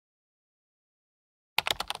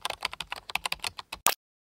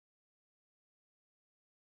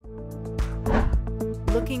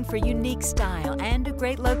Looking for unique style and a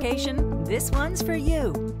great location? This one's for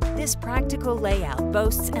you. This practical layout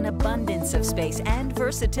boasts an abundance of space and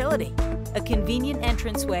versatility. A convenient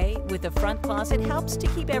entranceway with a front closet helps to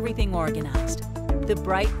keep everything organized. The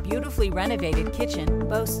bright, beautifully renovated kitchen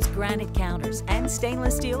boasts granite counters and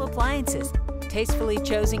stainless steel appliances. Tastefully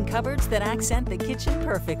chosen cupboards that accent the kitchen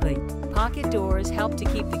perfectly. Pocket doors help to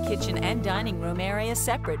keep the kitchen and dining room area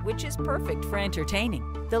separate, which is perfect for entertaining.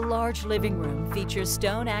 The large living room features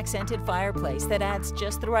stone-accented fireplace that adds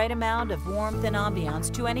just the right amount of warmth and ambiance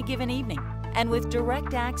to any given evening. And with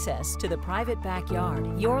direct access to the private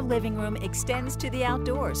backyard, your living room extends to the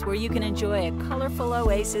outdoors where you can enjoy a colorful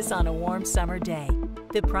oasis on a warm summer day.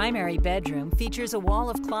 The primary bedroom features a wall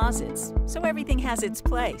of closets, so everything has its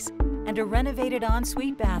place, and a renovated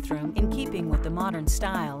ensuite bathroom in keeping with the modern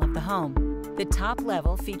style of the home. The top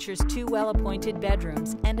level features 2 well-appointed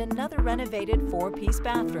bedrooms and another renovated 4-piece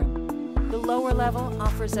bathroom. The lower level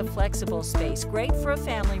offers a flexible space great for a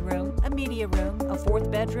family room, a media room, a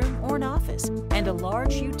 4th bedroom, or an office, and a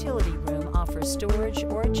large utility room offers storage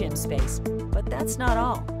or a gym space. But that's not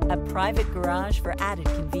all. A private garage for added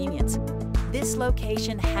convenience. This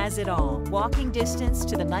location has it all. Walking distance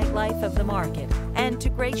to the nightlife of the market and to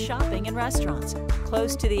great shopping and restaurants.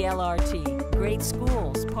 Close to the LRT, great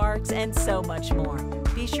schools, parks, and so much more.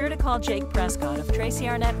 Be sure to call Jake Prescott of Tracy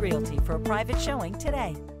Arnett Realty for a private showing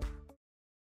today.